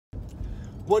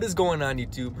What is going on,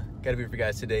 YouTube? Got a video for you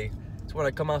guys today. Just want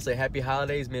to come out and say happy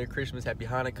holidays, Merry Christmas, happy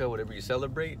Hanukkah, whatever you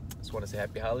celebrate. Just want to say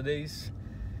happy holidays.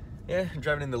 Yeah, I'm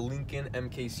driving in the Lincoln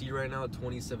MKC right now,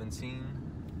 2017.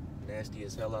 Nasty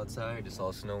as hell outside, just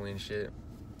all snowy and shit.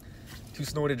 Too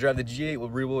snowy to drive the G8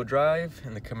 with rear-wheel drive,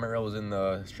 and the Camaro is in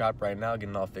the shop right now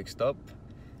getting all fixed up.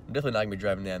 I'm definitely not gonna be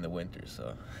driving that in the winter,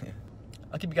 so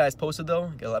I'll keep you guys posted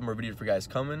though. Got a lot more videos for you guys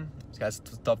coming. Just got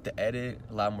stuff to edit,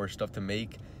 a lot more stuff to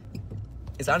make.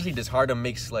 It's honestly just hard to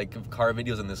make like car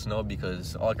videos in the snow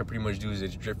because all I can pretty much do is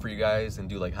just drift for you guys and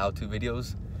do like how-to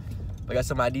videos. But I got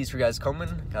some ideas for you guys coming,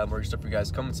 got more stuff for you guys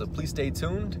coming, so please stay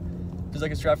tuned. Please like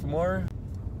and subscribe for more.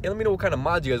 And let me know what kind of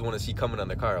mods you guys want to see coming on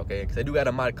the car, okay? Because I do got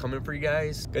a mod coming for you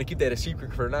guys. Gonna keep that a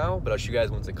secret for now, but I'll show you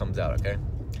guys once it comes out, okay?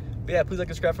 But yeah, please like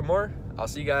and subscribe for more. I'll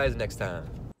see you guys next time.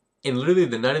 And literally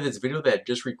the night of this video that I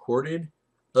just recorded,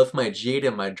 left my G8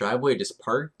 in my driveway, just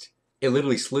parked. It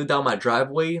literally slid down my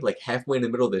driveway, like halfway in the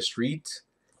middle of the street.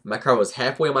 My car was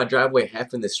halfway in my driveway,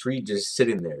 half in the street, just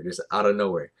sitting there, just out of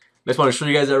nowhere. I just want to show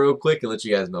you guys that real quick and let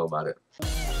you guys know about it.